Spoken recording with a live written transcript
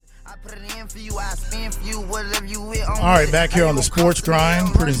All right, back here on the Sports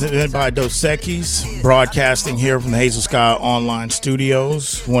Grind, presented by Dos Equis, broadcasting here from the Hazel Sky Online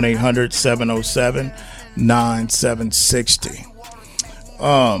Studios, 1-800-707-9760.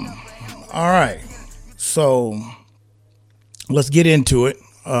 All right, so let's get into it.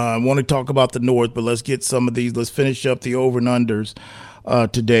 I want to talk about the North, but let's get some of these. Let's finish up the over and unders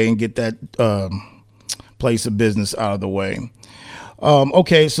today and get that place of business out of the way.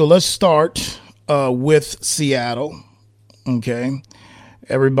 Okay, so let's start with Seattle. Okay,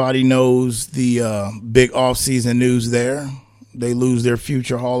 everybody knows the big offseason news there. They lose their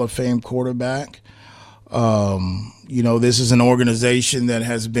future Hall of Fame quarterback. This is an organization that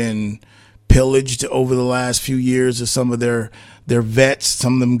has been pillaged over the last few years of some of their vets,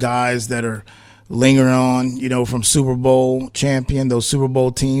 some of them guys that are lingering on, from Super Bowl champion, those Super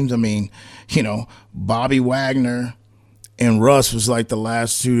Bowl teams. I mean, Bobby Wagner and Russ was like the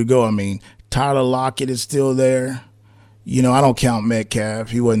last two to go. I mean, Tyler Lockett is still there. I don't count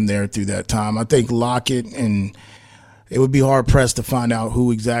Metcalf. He wasn't there through that time. I think Lockett, and it would be hard-pressed to find out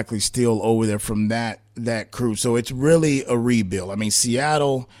who exactly is still over there from that crew. So it's really a rebuild. I mean,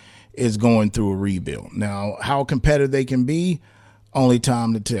 Seattle is going through a rebuild. Now, how competitive they can be, only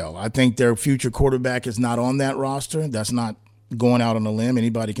time to tell. I think their future quarterback is not on that roster. That's not going out on a limb.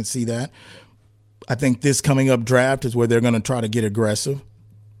 Anybody can see that. I think this coming up draft is where they're going to try to get aggressive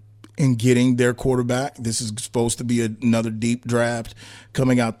in getting their quarterback. This is supposed to be another deep draft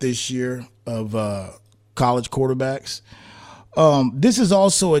coming out this year of college quarterbacks. This is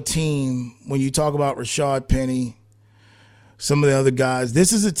also a team, when you talk about Rashad Penny, some of the other guys,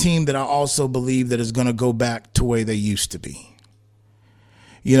 this is a team that I also believe that is going to go back to where they used to be.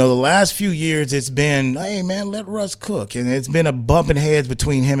 The last few years it's been, hey, man, let Russ cook. And it's been a bumping heads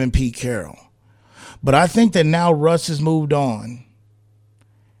between him and Pete Carroll. But I think that now Russ has moved on.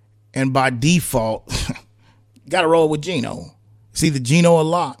 And by default, got to roll with Geno. It's either Geno or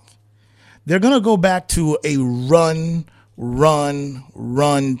Locke. They're going to go back to a run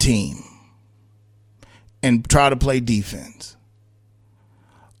team and try to play defense.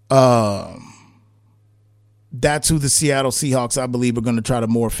 That's who the Seattle Seahawks, I believe, are going to try to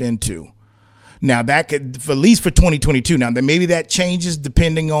morph into. Now, that could, at least for 2022. Now, maybe that changes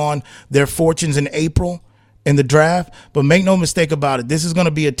depending on their fortunes in April in the draft. But make no mistake about it, this is going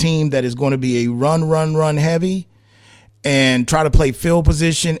to be a team that is going to be a run heavy and try to play field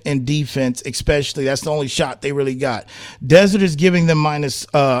position and defense, especially. That's the only shot they really got. Desert is giving them over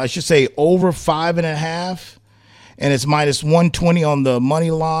 5.5. And it's minus 120 on the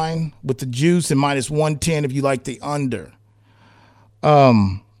money line with the juice and minus 110 if you like the under.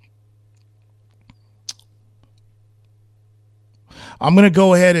 I'm going to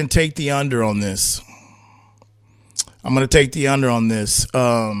go ahead and take the under on this. They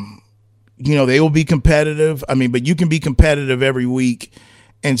will be competitive. I mean, but you can be competitive every week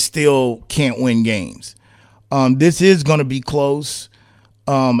and still can't win games. This is going to be close.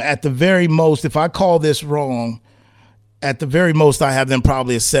 At the very most, if I call this wrong, at the very most, I have them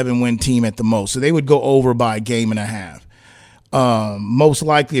probably a 7-win team at the most. So they would go over by a game and a half. Most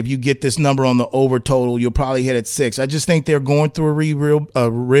likely, if you get this number on the over total, you'll probably hit at 6. I just think they're going through a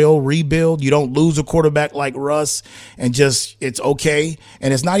real rebuild. You don't lose a quarterback like Russ and it's okay.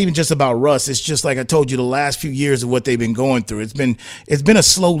 And it's not even just about Russ. It's just like I told you, the last few years of what they've been going through. It's been a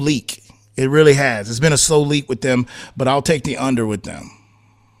slow leak. It really has. It's been a slow leak with them, but I'll take the under with them.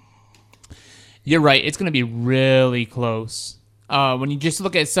 You're right. It's going to be really close. When you just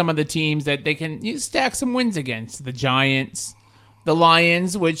look at some of the teams that they can stack some wins against, the Giants, the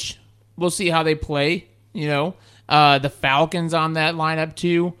Lions, which we'll see how they play. The Falcons on that lineup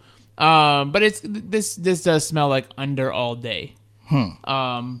too. But this does smell like under all day,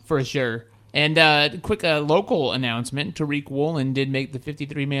 for sure. And quick local announcement: Tariq Woolen did make the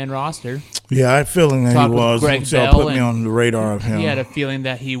 53-man roster. Yeah, I had a feeling that he was. Greg so Bell, put me on the radar of him. He had a feeling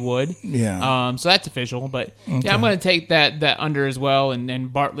that he would. Yeah. So that's official. But okay. yeah, I'm going to take that under as well,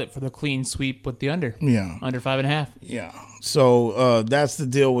 and Bartlett for the clean sweep with the under. Yeah. Under 5.5. Yeah. So that's the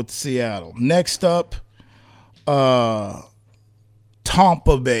deal with Seattle. Next up,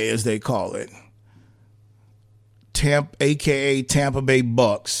 Tampa Bay, as they call it, a.k.a. Tampa Bay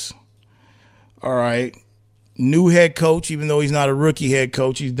Bucks. All right. New head coach, even though he's not a rookie head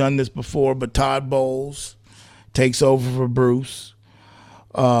coach. He's done this before, but Todd Bowles takes over for Bruce.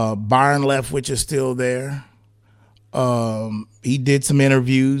 Byron Leftwich is still there. He did some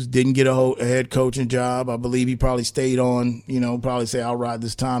interviews, didn't get a head coaching job. I believe he probably stayed on, probably say, I'll ride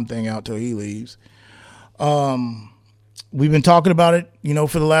this Tom thing out till he leaves. We've been talking about it,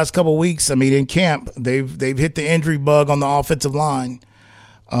 for the last couple of weeks. I mean, in camp, they've hit the injury bug on the offensive line.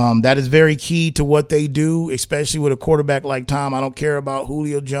 That is very key to what they do, especially with a quarterback like Tom. I don't care about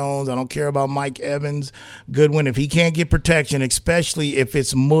Julio Jones. I don't care about Mike Evans, Goodwin. If he can't get protection, especially if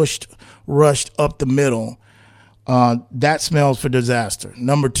it's rushed up the middle, that smells for disaster.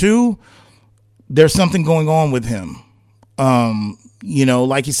 Number two, there's something going on with him.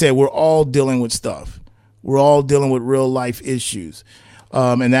 Like you said, we're all dealing with stuff. We're all dealing with real life issues.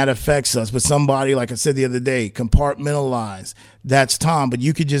 And that affects us. But somebody, like I said the other day, compartmentalize. That's Tom. But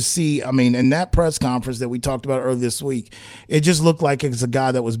you could just see, in that press conference that we talked about earlier this week, it just looked like it's a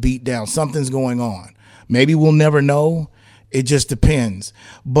guy that was beat down. Something's going on. Maybe we'll never know. It just depends.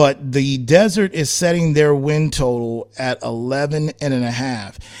 But the Desert is setting their win total at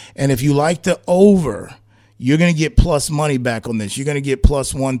 11.5. And if you like the over, you're going to get plus money back on this. You're going to get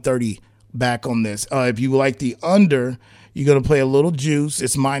plus 130 back on this. If you like the under, you're going to play a little juice.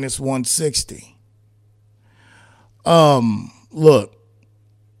 It's minus 160. Look,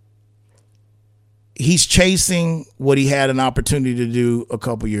 he's chasing what he had an opportunity to do a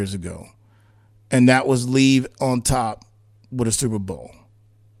couple years ago, and that was leave on top with a Super Bowl.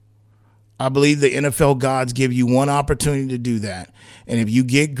 I believe the NFL gods give you one opportunity to do that, and if you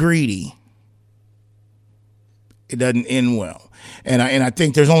get greedy, it doesn't end well. And I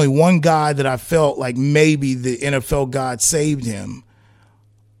think there's only one guy that I felt like maybe the NFL God saved him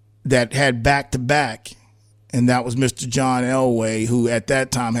that had back-to-back, and that was Mr. John Elway, who at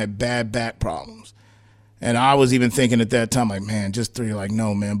that time had bad back problems. And I was even thinking at that time, like, man, just three. Like,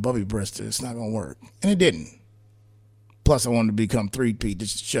 no, man, Bubby Brister, it's not going to work. And it didn't. Plus, I wanted to become three-peat to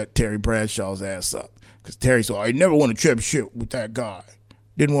shut Terry Bradshaw's ass up. Because Terry said, I never won a championship with that guy.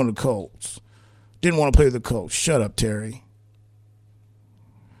 Didn't want the Colts. Didn't want to play with the Colts. Shut up, Terry.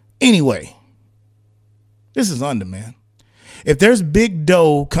 Anyway, this is under, man. If there's big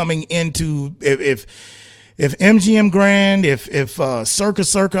dough coming into, if MGM Grand, if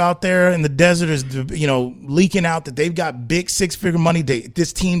Circa out there in the Desert is, leaking out that they've got big six-figure money,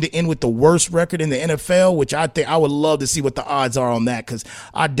 this team to end with the worst record in the NFL, which I think I would love to see what the odds are on that, because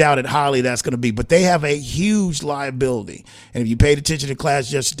I doubt it highly that's going to be. But they have a huge liability. And if you paid attention to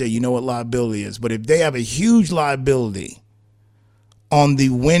class yesterday, you know what liability is. But if they have a huge liability on the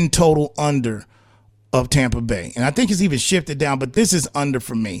win total under of Tampa Bay. And I think it's even shifted down, but this is under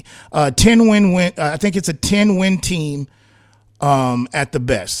for me. 10-win. I think it's a 10-win team at the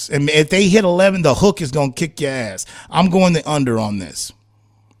best. And if they hit 11, the hook is going to kick your ass. I'm going the under on this.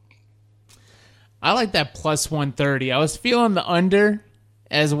 I like that plus 130. I was feeling the under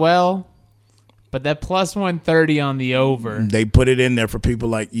as well, but that plus 130 on the over. They put it in there for people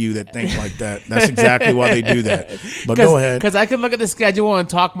like you that think like that. That's exactly why they do that. But go ahead. Because I can look at the schedule and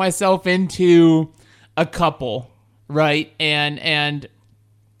talk myself into a couple, right? And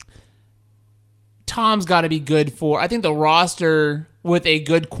Tom's got to be good for, I think the roster with a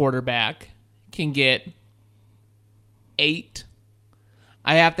good quarterback can get 8.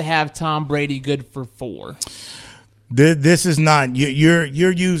 I have to have Tom Brady good for 4. This is not you're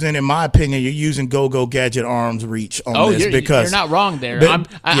using, in my opinion, you're using go gadget arms reach on this, because you're not wrong there.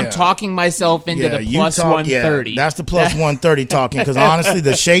 I'm talking myself into the plus 130. Yeah, that's the plus 130 talking, because honestly,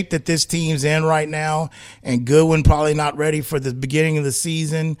 the shape that this team's in right now, and Goodwin probably not ready for the beginning of the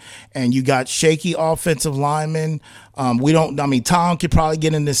season, and you got shaky offensive linemen. Tom could probably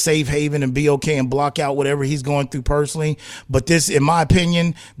get into safe haven and be okay and block out whatever he's going through personally. But this, in my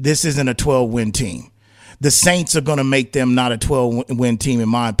opinion, this isn't a 12-win team. The Saints are going to make them not a 12-win team, in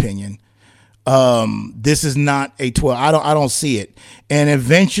my opinion. This is not a 12. I don't see it. And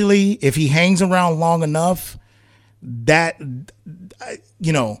eventually, if he hangs around long enough, that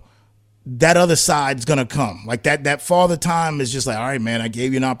other side is going to come. Like that father time is just like, all right, man, I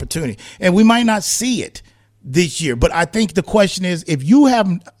gave you an opportunity. And we might not see it this year. But I think the question is, if you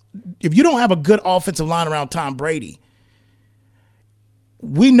don't have a good offensive line around Tom Brady,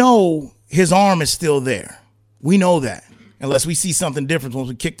 we know his arm is still there. We know that, unless we see something different once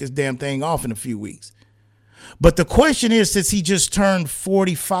we kick this damn thing off in a few weeks. But the question is, since he just turned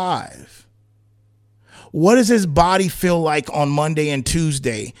 45, what does his body feel like on Monday and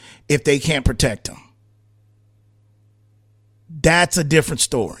Tuesday if they can't protect him? That's a different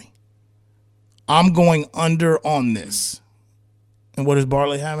story. I'm going under on this. And what is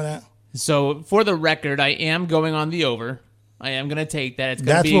Bartley having at? So, for the record, I am going on the over. I am going to take that.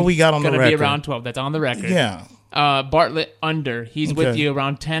 That's what we got on the record. It's going to be around 12. That's on the record. Yeah. Bartlett under. He's with you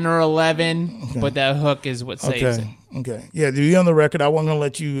around 10 or 11, but that hook is what saves it. Okay. Yeah, to be on the record, I wasn't going to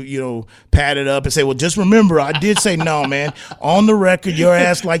let you, pad it up and say, well, just remember, I did say no, man. On the record, your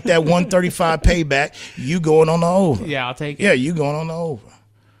ass like that 135 payback, you going on the over. Yeah, I'll take it. Yeah, you going on the over.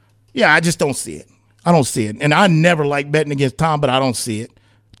 Yeah, I just don't see it. I don't see it. And I never like betting against Tom, but I don't see it.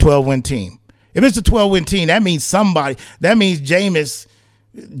 12-win team. If it's a 12-win team, that means Jameis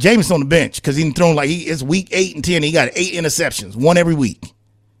on the bench because he's thrown it's week 8 and 10. He got 8 interceptions, one every week.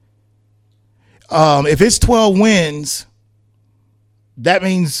 If it's 12 wins, that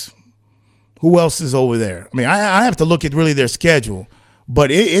means who else is over there? I mean, I have to look at really their schedule, but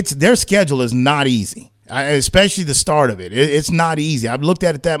their schedule is not easy, especially the start of it. It's not easy. I've looked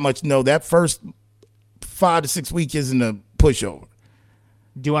at it that much. No, that first 5 to 6 weeks isn't a pushover.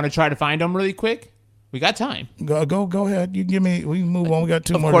 Do you want to try to find them really quick? We got time. Go ahead. You give me. We can move on. We got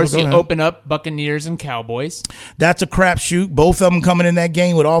 2 more. Of course, you open up Buccaneers and Cowboys. That's a crapshoot. Both of them coming in that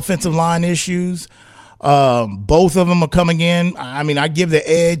game with offensive line issues. Both of them are coming in. I mean, I give the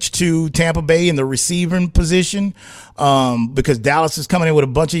edge to Tampa Bay in the receiving position because Dallas is coming in with a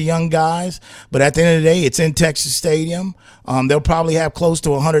bunch of young guys. But at the end of the day, it's in Texas Stadium. They'll probably have close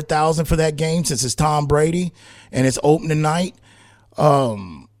to 100,000 for that game since it's Tom Brady and it's opening night.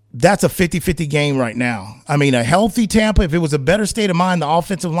 That's a 50-50 game right now. I mean, a healthy Tampa, if it was a better state of mind, the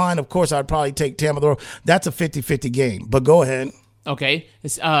offensive line, of course, I'd probably take Tampa. That's a 50-50 game. But go ahead. Okay.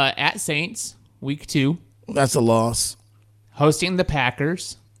 It's at Saints, week 2. That's a loss. Hosting the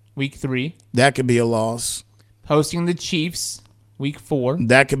Packers, week 3. That could be a loss. Hosting the Chiefs, week 4.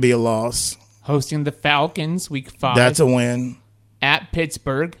 That could be a loss. Hosting the Falcons, week 5. That's a win. At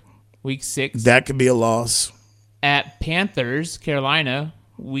Pittsburgh, week 6. That could be a loss. At Panthers, Carolina,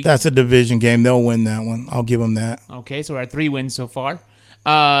 week. That's a division game. They'll win that one. I'll give them that. Okay, so we're at 3 wins so far.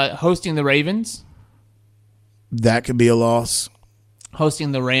 Hosting the Ravens. That could be a loss.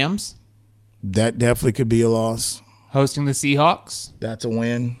 Hosting the Rams. That definitely could be a loss. Hosting the Seahawks. That's a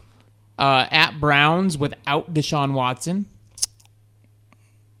win. At Browns without Deshaun Watson.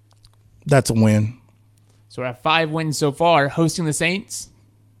 That's a win. So we're at 5 wins so far. Hosting the Saints.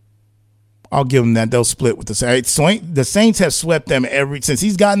 I'll give them that. They'll split with the Saints. The Saints have swept them since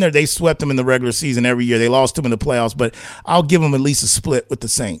he's gotten there. They swept them in the regular season every year. They lost them in the playoffs, but I'll give them at least a split with the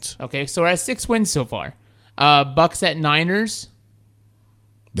Saints. Okay, so we're at 6 wins so far. Bucks at Niners.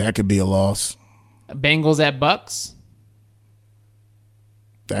 That could be a loss. Bengals at Bucks.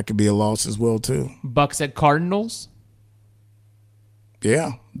 That could be a loss as well too. Bucks at Cardinals.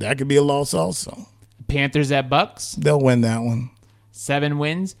 Yeah, that could be a loss also. Panthers at Bucks. They'll win that one. 7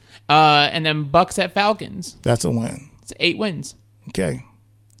 wins. And then Bucks at Falcons. That's a win. It's 8 wins. Okay.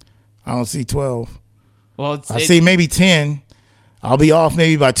 I don't see 12. Well, I see maybe 10. I'll be off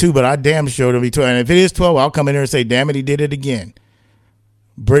maybe by 2, but I damn sure it'll be 12. And if it is 12, I'll come in there and say, damn it, he did it again.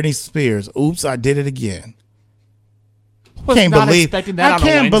 Britney Spears. Oops, I did it again. I can't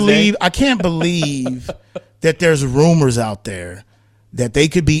believe that there's rumors out there that they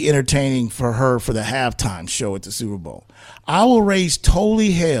could be entertaining for her for the halftime show at the Super Bowl. I will raise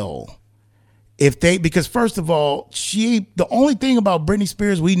totally hell because first of all, the only thing about Britney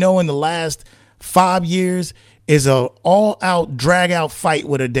Spears we know in the last 5 years is a all-out drag-out fight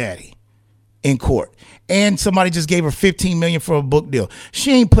with her daddy in court. And somebody just gave her $15 million for a book deal.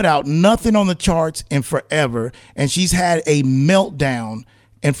 She ain't put out nothing on the charts in forever, and she's had a meltdown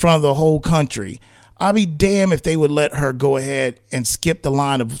in front of the whole country. I'll be damned if they would let her go ahead and skip the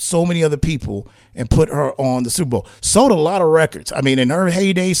line of so many other people and put her on the Super Bowl. Sold a lot of records. I mean, in her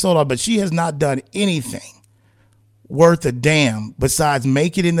heyday, sold out, but she has not done anything worth a damn besides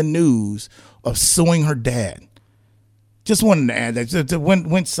make it in the news of suing her dad. Just wanted to add that. Just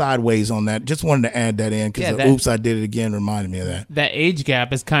went sideways on that. Just wanted to add that in because oops, I did it again reminded me of that. That age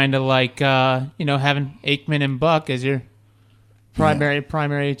gap is kind of like, having Aikman and Buck as your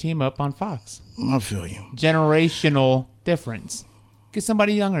primary team up on Fox. I feel you. Generational difference. Get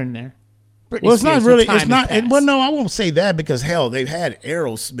somebody younger in there. Well, it's not really. It's not. Well, no, I won't say that because hell, they've had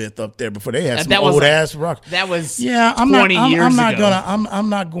Aerosmith up there before. They had some old ass rock. That was 20 years ago. I'm not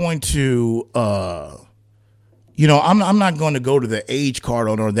going to. I'm not going to go to the age card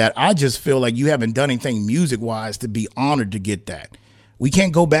on that. I just feel like you haven't done anything music wise to be honored to get that. We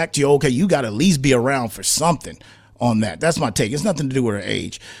can't go back to okay. You got to at least be around for something on that. That's my take. It's nothing to do with her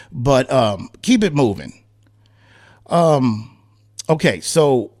age, but keep it moving. Okay,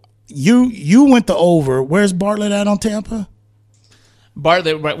 so. You went the over. Where's Bartlett at on Tampa?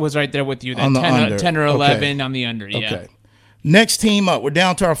 Bartlett was right there with you. That 10 or 11 on the under, yeah. Okay. Next team up. We're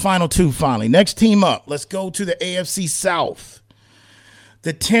down to our final 2 finally. Next team up. Let's go to the AFC South.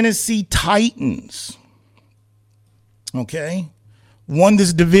 The Tennessee Titans. Okay. Won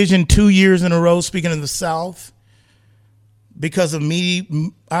this division 2 years in a row, speaking of the South, because of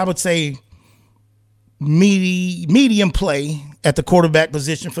medium play at the quarterback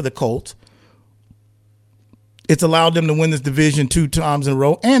position for the Colts. It's allowed them to win this division 2 times in a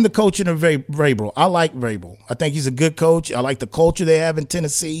row. And the coaching of Vrabel. I like Vrabel. I think he's a good coach. I like the culture they have in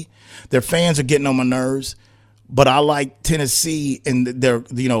Tennessee. Their fans are getting on my nerves. But I like Tennessee and their,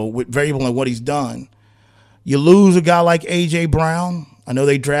 with Vrabel and what he's done. You lose a guy like A.J. Brown. I know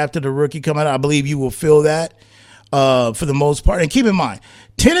they drafted a rookie coming out. I believe you will feel that for the most part. And keep in mind,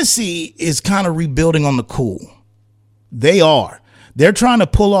 Tennessee is kind of rebuilding on the cool. They are. They're trying to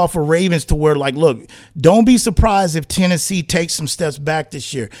pull off a Ravens to where, like, look, don't be surprised if Tennessee takes some steps back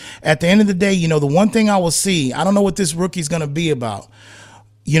this year. At the end of the day, the one thing I will see, I don't know what this rookie's going to be about.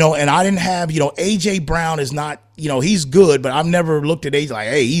 And I didn't have, A.J. Brown is not, he's good, but I've never looked at A.J. like,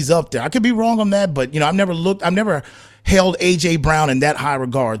 hey, he's up there. I could be wrong on that, but, I've never held A.J. Brown in that high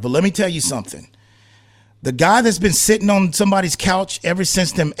regard. But let me tell you something. The guy that's been sitting on somebody's couch ever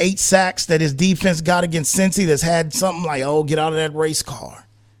since them 8 sacks that his defense got against Cincy, that's had something like, oh, get out of that race car.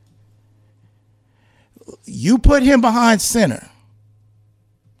 You put him behind center.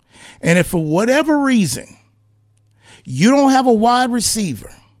 And if for whatever reason you don't have a wide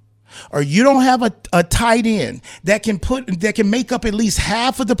receiver or you don't have a tight end that can make up at least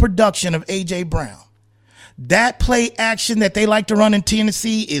half of the production of A.J. Brown, that play action that they like to run in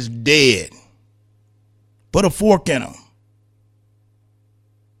Tennessee is dead. Put a fork in them.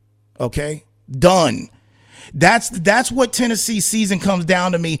 Okay? Done. That's what Tennessee season comes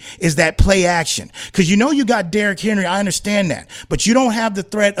down to me, is that play action. Because you got Derrick Henry. I understand that. But you don't have the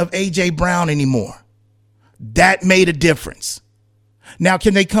threat of A.J. Brown anymore. That made a difference. Now,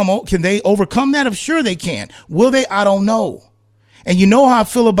 can they overcome that? I'm sure they can. Will they? I don't know. And you know how I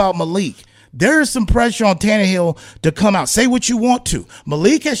feel about Malik. There is some pressure on Tannehill to come out. Say what you want to.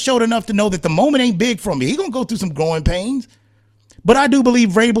 Malik has showed enough to know that the moment ain't big for me. He's going to go through some growing pains. But I do believe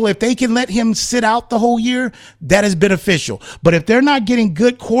Vrabel, if they can let him sit out the whole year, that is beneficial. But if they're not getting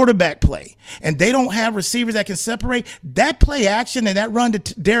good quarterback play and they don't have receivers that can separate, that play action and that run to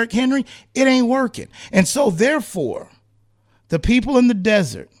Derrick Henry, it ain't working. And so, therefore, the people in the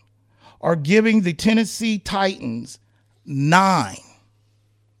desert are giving the Tennessee Titans 9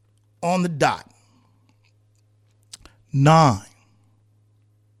 on the dot. 9.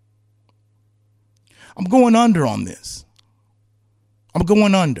 I'm going under on this. I'm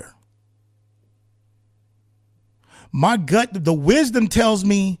going under. My gut, the wisdom tells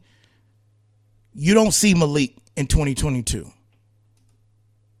me you don't see Malik in 2022.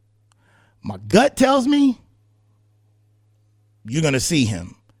 My gut tells me you're going to see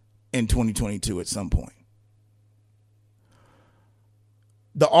him in 2022 at some point.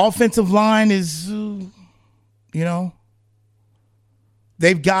 The offensive line is,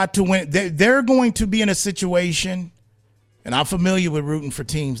 they've got to win. They're going to be in a situation, and I'm familiar with rooting for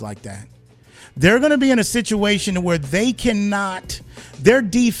teams like that. They're going to be in a situation where their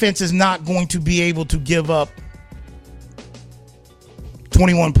defense is not going to be able to give up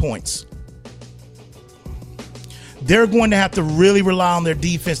 21 points. They're going to have to really rely on their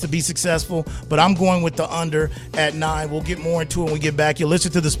defense to be successful, but I'm going with the under at 9. We'll get more into it when we get back. You'll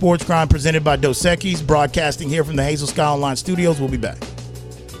listen to the Sports Grind presented by Dos Equis, broadcasting here from the Hazel Sky Online studios. We'll be back.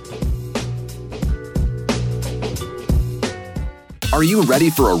 Are you ready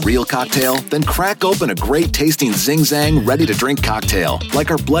for a real cocktail? Then crack open a great tasting Zing Zang ready-to-drink cocktail,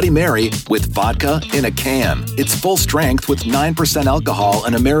 like our Bloody Mary with vodka in a can. It's full strength with 9% alcohol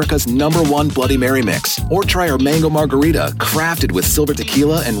and America's #1 Bloody Mary mix. Or try our Mango Margarita, crafted with silver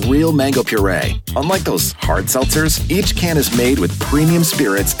tequila and real mango puree. Unlike those hard seltzers, each can is made with premium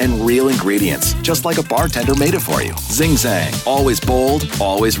spirits and real ingredients, just like a bartender made it for you. Zing Zang, always bold,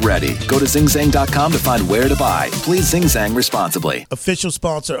 always ready. Go to zingzang.com to find where to buy. Please Zing Zang responsibly. Official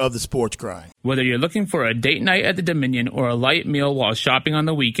sponsor of the Sports Grind. Whether you're looking for a date night at the Dominion or a light meal while shopping on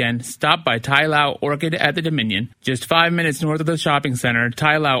the weekend, stop by Thai Lao Orchid at the Dominion. Just 5 minutes north of the shopping center,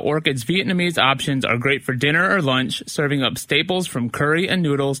 Thai Lao Orchid's Vietnamese options are great for dinner or lunch, serving up staples from curry and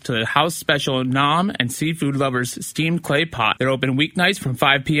noodles to the house special nam and seafood lovers' steamed clay pot. They're open weeknights from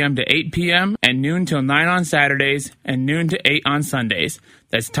 5 p.m. to 8 p.m. and noon till 9 on Saturdays and noon to 8 on Sundays.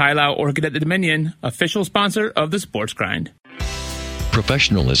 That's Thai Lao Orchid at the Dominion, official sponsor of the Sports Grind.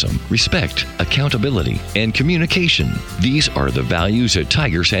 Professionalism, respect, accountability, and communication. These are the values at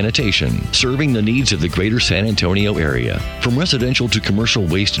Tiger Sanitation, serving the needs of the greater San Antonio area. From residential to commercial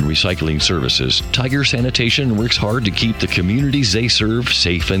waste and recycling services, Tiger Sanitation works hard to keep the communities they serve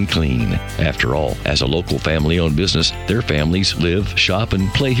safe and clean. After all, as a local family-owned business, their families live, shop,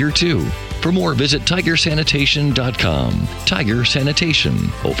 and play here too. For more, visit tigersanitation.com. Tiger Sanitation,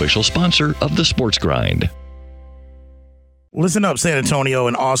 official sponsor of the Sports Grind. Listen up, San Antonio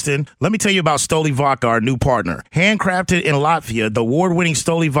and Austin. Let me tell you about Stoli Vodka, our new partner. Handcrafted in Latvia, the award-winning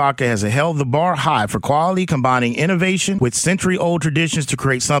Stoli Vodka has held the bar high for quality, combining innovation with century-old traditions to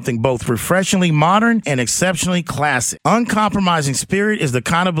create something both refreshingly modern and exceptionally classic. Uncompromising spirit is the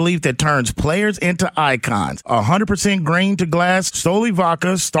kind of belief that turns players into icons. 100% grain to glass, Stoli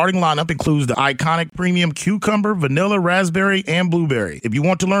Vodka's starting lineup includes the iconic premium cucumber, vanilla, raspberry, and blueberry. If you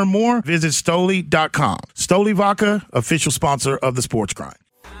want to learn more, visit Stoli.com. Stoli Vodka, official sponsor of the Sports Grind.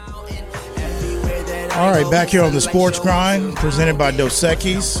 All right, back here on the Sports Grind, presented by Dos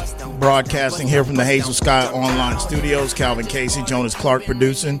Equis, broadcasting here from the Hazel Sky Online Studios. Calvin Casey, Jonas Clark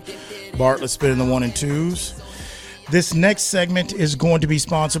producing, Bartlett spinning the 1 and 2s. This next segment is going to be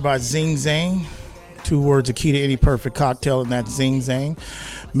sponsored by Zing Zang. 2 words, a key to any perfect cocktail, and that's Zing Zang.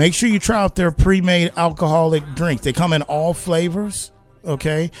 Make sure you try out their pre-made alcoholic drink. They come in all flavors,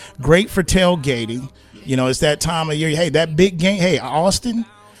 okay? Great for tailgating. You know, it's that time of year. Hey, that big game. Hey, Austin,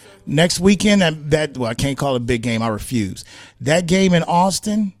 next weekend, well, I can't call it a big game. I refuse. That game in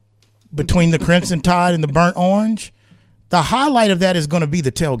Austin between the Crimson Tide and the Burnt Orange, the highlight of that is going to be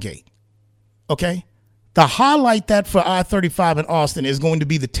the tailgate, okay? The highlight that for I-35 in Austin is going to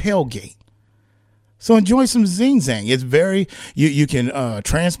be the tailgate. So enjoy some Zing Zang. It's very, you can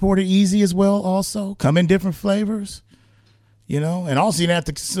transport it easy as well also. Come in different flavors. You know, and also you don't have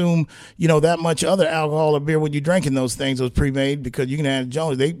to consume, you know, that much other alcohol or beer when you're drinking those things, those pre-made, because you can have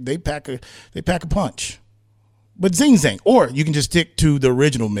Jones. They pack a punch. But Zing Zang, or you can just stick to the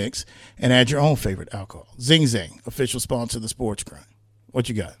original mix and add your own favorite alcohol. Zing Zang, official sponsor of the Sports Grind. What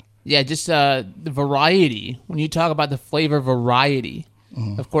you got? Yeah, just the variety. When you talk about the flavor variety,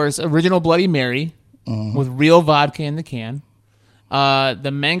 of course, original Bloody Mary with real vodka in the can,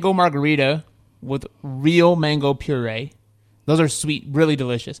 the mango margarita with real mango puree. Those are sweet, really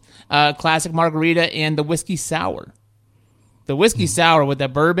delicious. Classic margarita and the whiskey sour. The whiskey sour with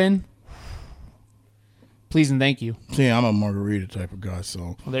that bourbon, please and thank you. See, I'm a margarita type of guy, so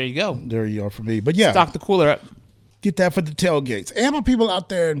well, there you go. There you are for me. But yeah, stock the cooler up. Get that for the tailgates. And my people out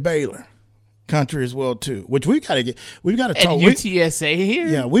there in Baylor country as well too, which we got to get. We've got to talk. And UTSA here.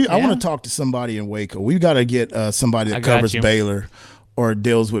 Yeah, I want to talk to somebody in Waco. We've got to get somebody that covers Baylor or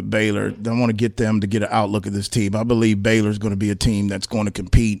deals with Baylor. I want to get them to get an outlook of this team. I believe Baylor's going to be a team that's going to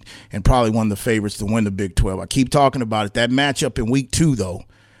compete and probably one of the favorites to win the Big 12. I keep talking about it. That matchup in week 2, though,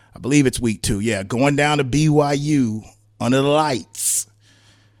 I believe it's week 2. Yeah, going down to BYU under the lights.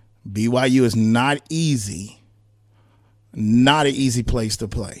 BYU is not easy. Not an easy place to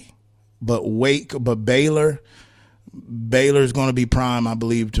play. But Baylor's going to be prime, I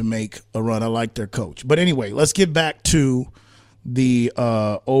believe, to make a run. I like their coach. But anyway, let's get back to the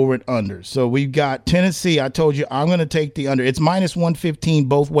over and under. So we've got Tennessee. I told you I'm going to take the under. It's minus 115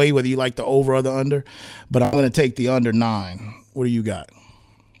 both way, whether you like the over or the under. But I'm going to take the under 9. What do you got?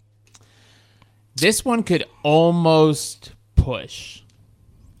 This one could almost push.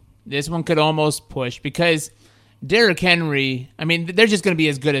 Because Derrick Henry, I mean, they're just going to be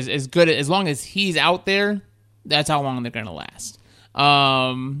as good as long as he's out there. That's how long they're going to last.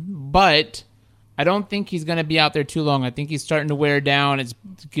 But I don't think he's going to be out there too long. I think he's starting to wear down. It's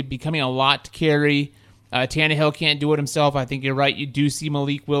becoming a lot to carry. Tannehill can't do it himself. I think you're right. You do see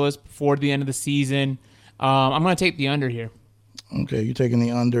Malik Willis before the end of the season. I'm going to take the under here. Okay, you're taking the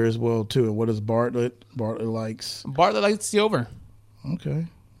under as well, too. And what is Bartlett? Bartlett likes the over. Okay.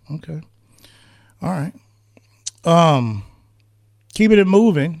 All right. Keeping it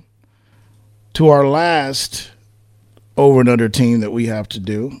moving to our last over and under team that we have to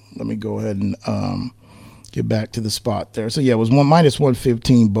do. Let me go ahead and get back to the spot there. So yeah, it was minus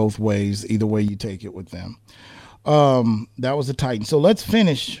 115 both ways. Either way you take it with them. That was the Titans. So let's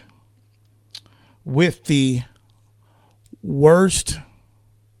finish with the worst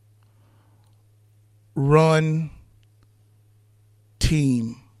run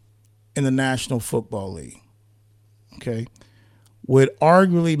team in the National Football League. Okay. With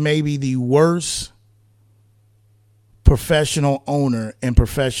arguably maybe the worst professional owner in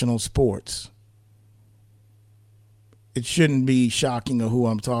professional sports. It shouldn't be shocking of who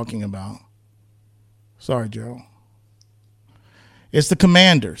I'm talking about. Sorry, Joe. It's the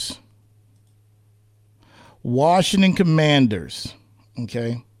Commanders. Washington Commanders.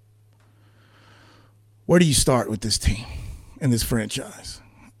 Okay. Where do you start with this team and this franchise?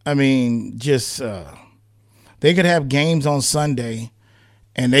 I mean, just they could have games on Sunday,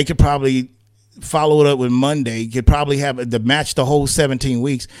 and they could probably follow it up with Monday. Could probably have the match the whole 17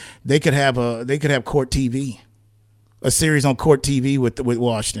 weeks. They could have Court TV, a series on Court TV with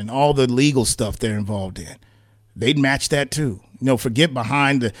Washington. All the legal stuff they're involved in, they'd match that too. You know, forget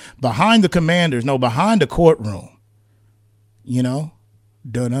behind the Commanders. No, behind the courtroom. you know,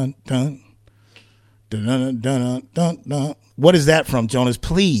 dun dun dun dun dun dun dun dun. What is that from, Jonas?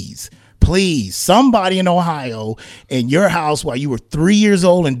 Please, somebody in Ohio in your house while you were 3 years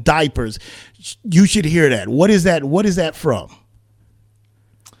old in diapers, you should hear that. What is that? What is that from?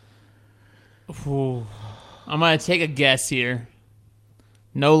 Ooh, I'm gonna take a guess here.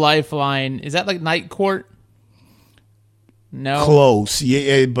 No Lifeline. Is that like Night Court? No. Close.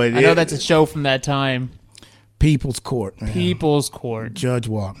 Yeah, but I know that's a show from that time. People's Court, man. People's Court. Judge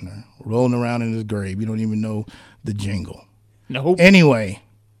Wapner rolling around in his grave. You don't even know the jingle. Nope. Anyway,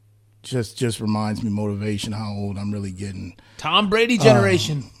 just reminds me motivation how old I'm really getting. Tom Brady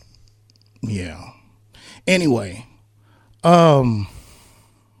generation. Yeah. Anyway,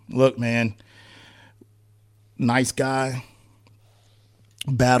 look, man, nice guy.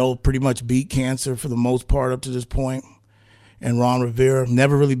 Battled, pretty much beat cancer for the most part up to this point. And Ron Rivera,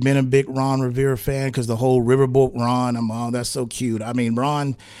 never really been a big Ron Rivera fan because the whole Riverboat Ron, that's so cute. I mean,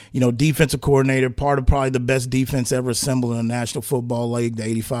 Ron, defensive coordinator, part of probably the best defense ever assembled in the National Football League, the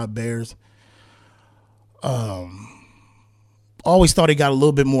 85 Bears. Always thought he got a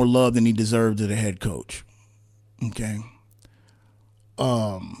little bit more love than he deserved as a head coach. Okay.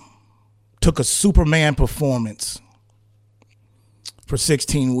 Took a Superman performance for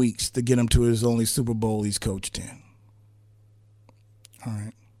 16 weeks to get him to his only Super Bowl he's coached in. All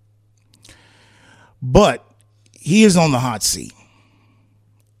right. But he is on the hot seat.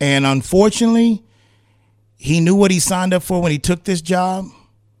 And unfortunately, he knew what he signed up for when he took this job.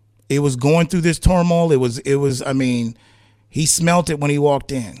 It was going through this turmoil. It was, he smelt it when he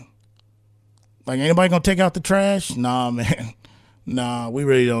walked in. Like, anybody gonna take out the trash? Nah, man. Nah, we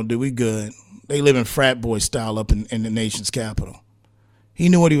really don't we good. They live in frat boy style up in the nation's capital. He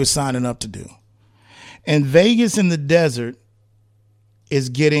knew what he was signing up to do. And Vegas in the desert is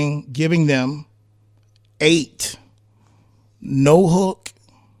giving them 8, no hook,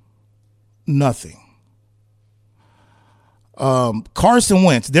 nothing. Carson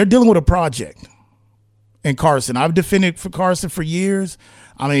Wentz, they're dealing with a project. And Carson, I've defended for Carson for years.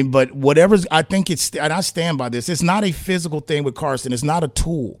 But whatever's, I think and I stand by this, it's not a physical thing with Carson. It's not a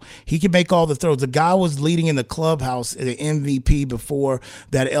tool. He can make all the throws. The guy was leading in the clubhouse at the MVP before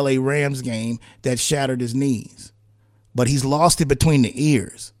that LA Rams game that shattered his knees. But he's lost it between the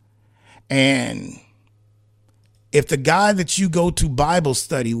ears. And if the guy that you go to Bible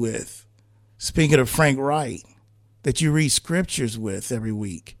study with, speaking of Frank Wright, that you read scriptures with every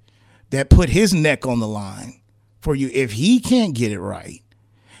week, that put his neck on the line for you, if he can't get it right,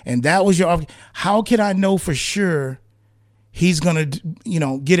 and that was how can I know for sure he's going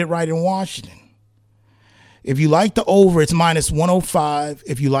to, get it right in Washington? If you like the over, it's minus 105.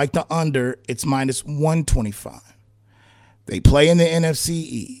 If you like the under, it's minus 125. They play in the NFC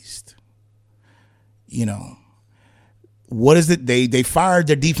East. What is it? They fired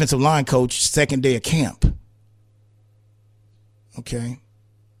their defensive line coach second day of camp. Okay?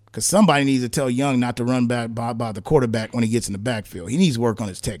 Because somebody needs to tell Young not to run back by the quarterback when he gets in the backfield. He needs to work on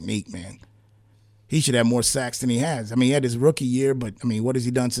his technique, man. He should have more sacks than he has. He had his rookie year, but, what has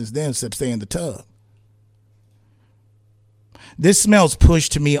he done since then except stay in the tub? This smells push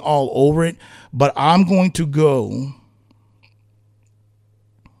to me all over it, but I'm going to go.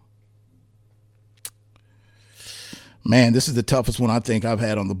 Man, this is the toughest one I think I've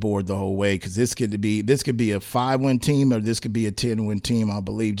had on the board the whole way because this could be a 5-win team or this could be a 10-win team, I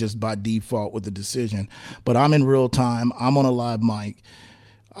believe, just by default with the decision. But I'm in real time. I'm on a live mic.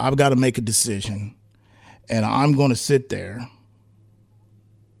 I've got to make a decision, and I'm going to sit there.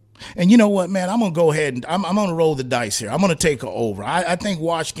 And you know what, man? I'm going to go ahead and I'm going to roll the dice here. I'm going to take an over. I think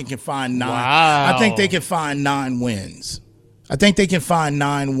Washington can find 9. Wow. I think they can find 9 wins. I think they can find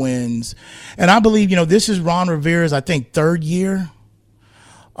 9 wins. And I believe, this is Ron Rivera's, I think, 3rd year.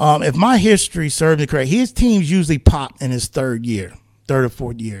 If my history serves me correct, his teams usually pop in his 3rd year, 3rd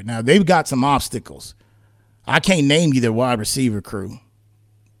or 4th year. Now, they've got some obstacles. I can't name you their wide receiver crew,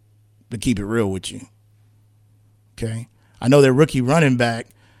 to keep it real with you. Okay? I know their rookie running back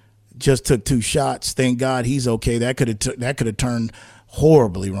just took 2 shots. Thank God he's okay. That could have turned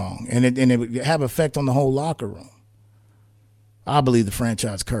horribly wrong. And it would have effect on the whole locker room. I believe the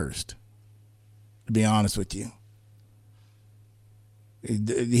franchise cursed, to be honest with you. He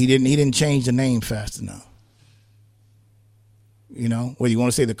didn't change the name fast enough. Whether you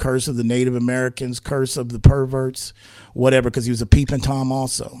want to say the curse of the Native Americans, curse of the perverts, whatever, because he was a peeping Tom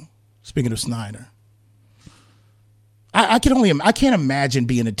also. Speaking of Snyder. I can't imagine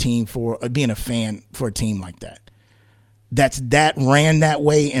being a fan for a team like that. That ran that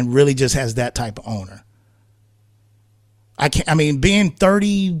way and really just has that type of owner. Being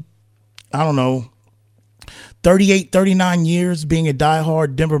 30, 38, 39 years being a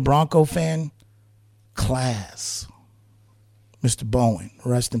diehard Denver Bronco fan. Class. Mr. Bowen,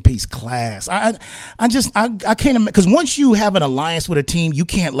 rest in peace, class. I can't imagine, because once you have an alliance with a team, you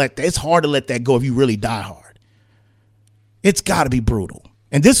can't let that. It's hard to let that go if you really die hard. It's got to be brutal.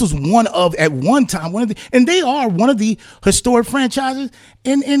 And this was at one time, and they are one of the historic franchises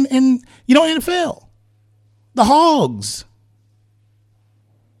in NFL. The Hogs.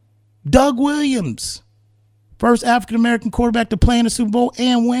 Doug Williams, first African-American quarterback to play in the Super Bowl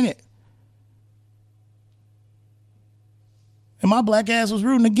and win it. And my black ass was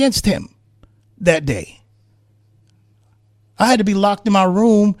rooting against him that day. I had to be locked in my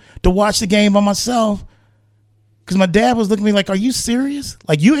room to watch the game by myself because my dad was looking at me like, are you serious?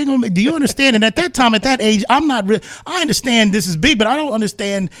 Like, you ain't gonna, do you understand? And at that time, at that age, I'm not really, I understand this is big, but I don't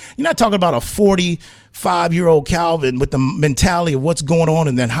understand. You're not talking about a 45-year-old Calvin with the mentality of what's going on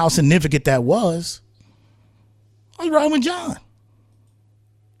and then how significant that was. I was riding with John.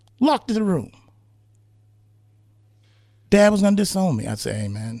 Locked in the room. Dad was going to disown me. I'd say, hey,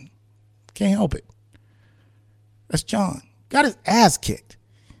 man, can't help it. That's John. Got his ass kicked.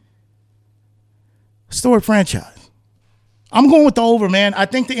 Historic franchise. I'm going with the over, man. I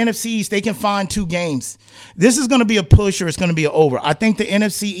think the NFC East, they can find 2 games. This is going to be a push or it's going to be an over. I think the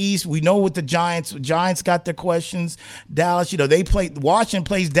NFC East, we know with the Giants. Giants got their questions. Dallas, Washington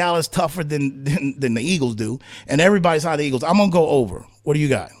plays Dallas tougher than the Eagles do. And everybody's high the Eagles. I'm going to go over. What do you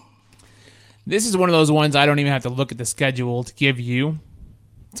got? This is one of those ones I don't even have to look at the schedule to give you.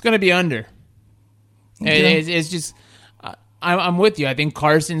 It's going to be under. Okay. It's just, I'm with you. I think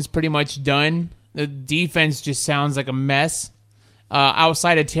Carson's pretty much done. The defense just sounds like a mess.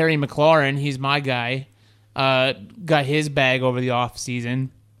 Outside of Terry McLaurin, he's my guy. Got his bag over the offseason.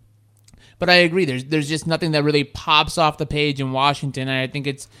 But I agree. There's just nothing that really pops off the page in Washington. And I think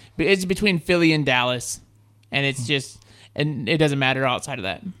it's between Philly and Dallas. And it's just, and it doesn't matter outside of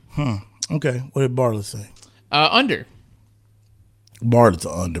that. Okay, what did Bartlett say? Under. Bartlett's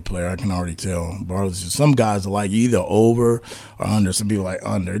an under player. I can already tell. Bartlett's just, some guys are like either over or under. Some people are like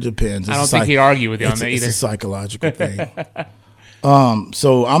under. It depends. I don't think he'd argue with you on that either. It's a psychological thing.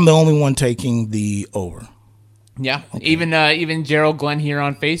 So I'm the only one taking the over. Yeah, okay. Even Gerald Glenn here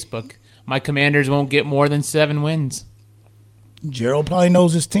on Facebook. My Commanders won't get more than 7 wins. Gerald probably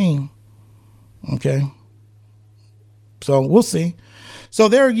knows his team. Okay. So we'll see. So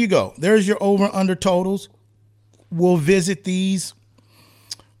there you go. There's your over-under totals. We'll visit these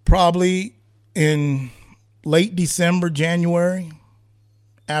probably in late December, January,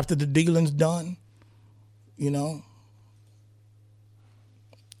 after the dealing's done. We'll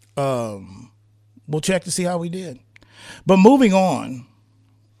check to see how we did. But moving on,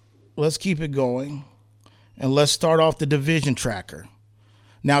 let's keep it going, and let's start off the division tracker.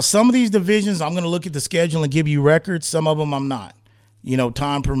 Now, some of these divisions, I'm going to look at the schedule and give you records. Some of them I'm not.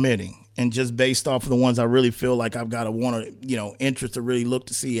 Time permitting, and just based off of the ones I really feel like I've got to interest to really look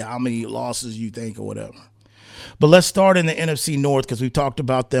to see how many losses you think or whatever. But let's start in the NFC North because we've talked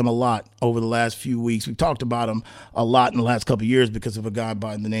about them a lot over the last few weeks. We've talked about them a lot in the last couple of years because of a guy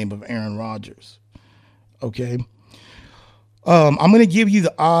by the name of Aaron Rodgers. Okay. I'm going to give you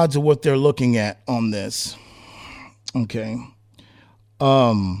the odds of what they're looking at on this. Okay.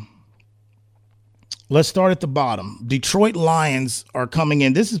 Let's start at the bottom. Detroit Lions are coming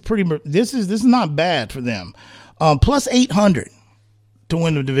in. This is not bad for them. Plus 800 to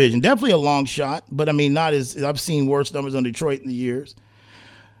win the division. Definitely a long shot, but I mean, not as I've seen worse numbers on Detroit in the years.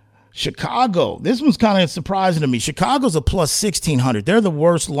 Chicago. This one's kind of surprising to me. Chicago's a plus 1,600. They're the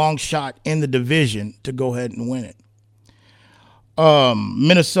worst long shot in the division to go ahead and win it.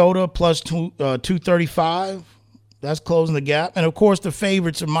 Minnesota plus 235. That's closing the gap. And, of course, the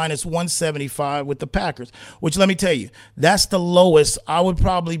favorites are minus 175 with the Packers, which, let me tell you, that's the lowest. I would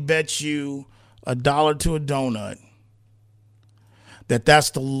probably bet you $1 to a donut that's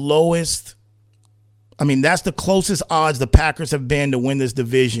the lowest. I mean, that's the closest odds the Packers have been to win this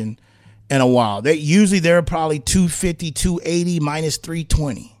division in a while. They're probably 250, 280, minus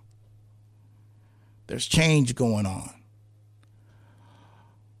 320. There's change going on.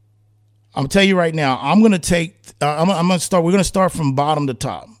 I'm gonna tell you right now. I'm gonna take. I'm gonna start. We're gonna start from bottom to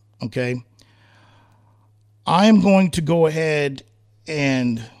top. Okay. I am going to go ahead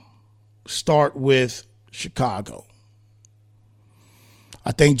and start with Chicago.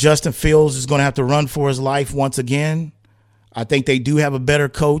 I think Justin Fields is going to have to run for his life once again. I think they do have a better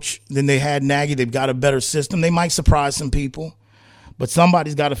coach than they had Nagy. They've got a better system. They might surprise some people, but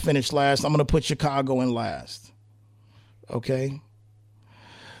somebody's got to finish last. I'm going to put Chicago in last. Okay.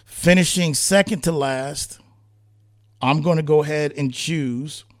 Finishing second to last, I'm going to go ahead and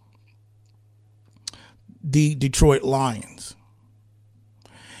choose the Detroit Lions.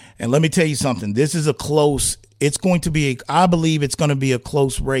 And let me tell you something. This is I believe it's going to be a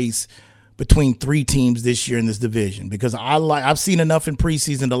close race between three teams this year in this division, because I've seen enough in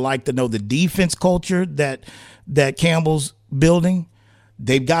preseason to know the defense culture that Campbell's building.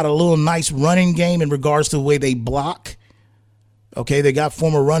 They've got a little nice running game in regards to the way they block. Okay, they got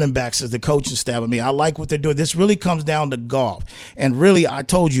former running backs as the coaching staff. I mean, I like what they're doing. This really comes down to Goff. And really, I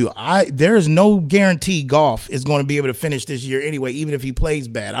told you, there is no guarantee Goff is going to be able to finish this year anyway, even if he plays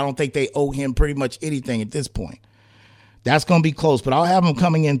bad. I don't think they owe him pretty much anything at this point. That's going to be close, but I'll have him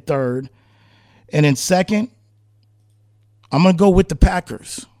coming in third. And in second, I'm going to go with the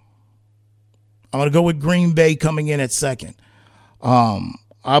Packers. I'm going to go with Green Bay coming in at second.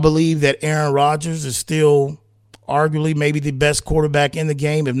 I believe that Aaron Rodgers is still arguably maybe the best quarterback in the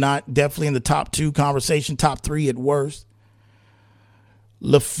game, if not definitely in the top two conversation, top three at worst.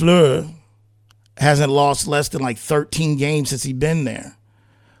 LaFleur hasn't lost less than 13 games since he's been there.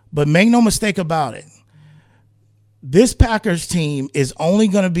 But make no mistake about it, this Packers team is only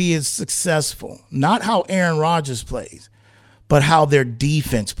going to be as successful, not how Aaron Rodgers plays, but how their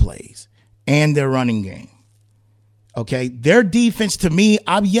defense plays and their running game. Okay, their defense, to me,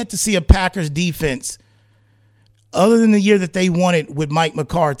 I've yet to see a Packers defense other than the year that they won it with Mike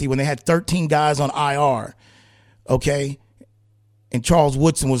McCarthy when they had 13 guys on IR, okay, and Charles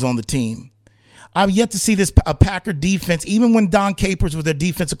Woodson was on the team. I've yet to see a Packer defense, even when Don Capers was their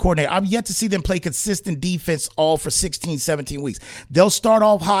defensive coordinator, I've yet to see them play consistent defense all for 16, 17 weeks. They'll start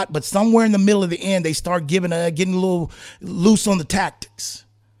off hot, but somewhere in the middle of the end, they start getting a little loose on the tactics.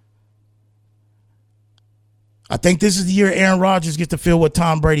 I think this is the year Aaron Rodgers gets to feel what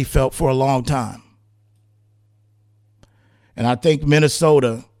Tom Brady felt for a long time. And I think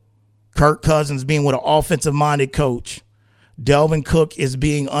Minnesota, Kirk Cousins being with an offensive-minded coach, Delvin Cook is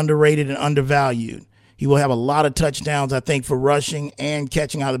being underrated and undervalued. He will have a lot of touchdowns, I think, for rushing and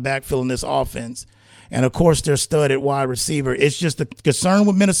catching out of the backfield in this offense. And, of course, their stud at wide receiver. It's just the concern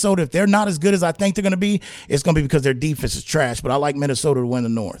with Minnesota. If they're not as good as I think they're going to be, it's going to be because their defense is trash. But I like Minnesota to win the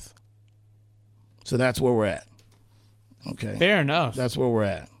North. So that's where we're at. Okay. Fair enough. That's where we're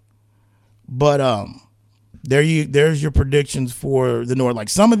at. But there's your predictions for the North. Like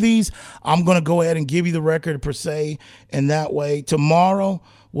some of these, I'm going to go ahead and give you the record per se. And that way, tomorrow,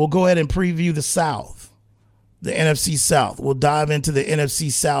 we'll go ahead and preview the South, the NFC South. We'll dive into the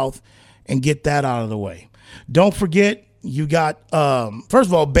NFC South and get that out of the way. Don't forget, you got, first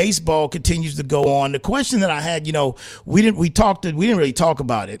of all, baseball continues to go on. The question that I had, we didn't really talk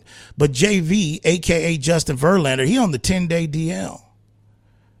about it, but JV, a.k.a. Justin Verlander, he on the 10-day DL.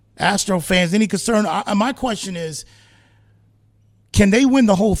 Astro fans, any concern? My question is, can they win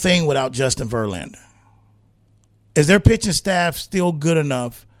the whole thing without Justin Verlander? Is their pitching staff still good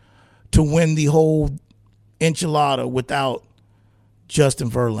enough to win the whole enchilada without Justin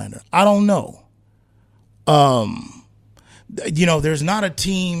Verlander? I don't know. There's not a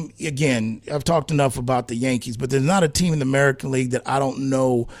team, again, I've talked enough about the Yankees, but there's not a team in the American League that I don't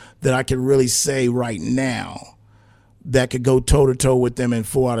know that I can really say right now that could go toe-to-toe with them in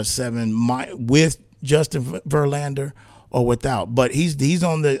 4 out of 7 with Justin Verlander or without. But he's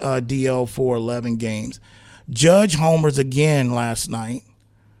on the DL for 11 games. Judge homers again last night.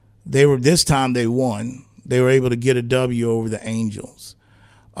 This time they won. They were able to get a W over the Angels.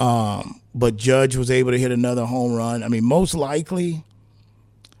 But Judge was able to hit another home run. I mean, most likely,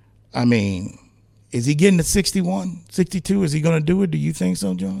 is he getting to 61, 62? Is he going to do it? Do you think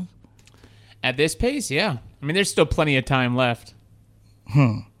so, John? At this pace, yeah. There's still plenty of time left.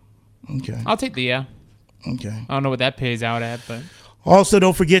 Okay. I'll take the yeah. Okay. I don't know what that pays out at, but. Also,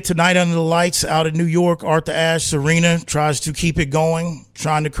 don't forget, tonight under the lights out in New York, Arthur Ashe, Serena tries to keep it going,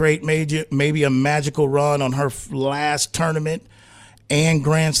 trying to create maybe a magical run on her last tournament and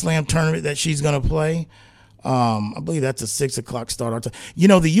Grand Slam tournament that she's going to play. I believe that's a 6 o'clock start.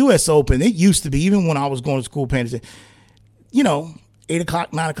 The U.S. Open, it used to be, even when I was going to school paying attention, 8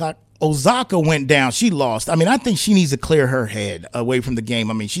 o'clock, 9 o'clock, Osaka went down. She lost. I think she needs to clear her head away from the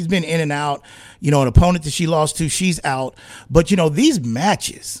game. She's been in and out. An opponent that she lost to, she's out. But, these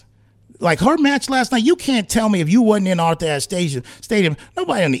matches, like her match last night, you can't tell me if you wasn't in Arthur Ashe Stadium,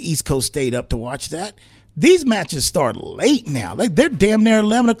 nobody on the East Coast stayed up to watch that. These matches start late now. They're damn near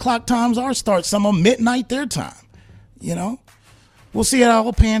 11 o'clock times our start, some of them midnight their time. We'll see how it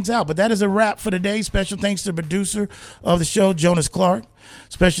all pans out. But that is a wrap for today. Special thanks to the producer of the show, Jonas Clark.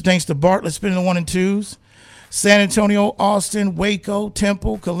 Special thanks to Bartlett spinning the 1 and 2s. San Antonio, Austin, Waco,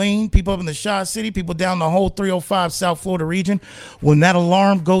 Temple, Killeen, people up in the Shaw City, people down the whole 305 South Florida region. When that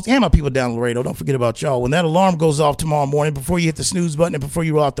alarm goes, and my people down Laredo, don't forget about y'all. When that alarm goes off tomorrow morning, before you hit the snooze button and before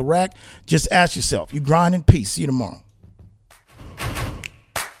you roll out the rack, just ask yourself, you grind in peace. See you tomorrow.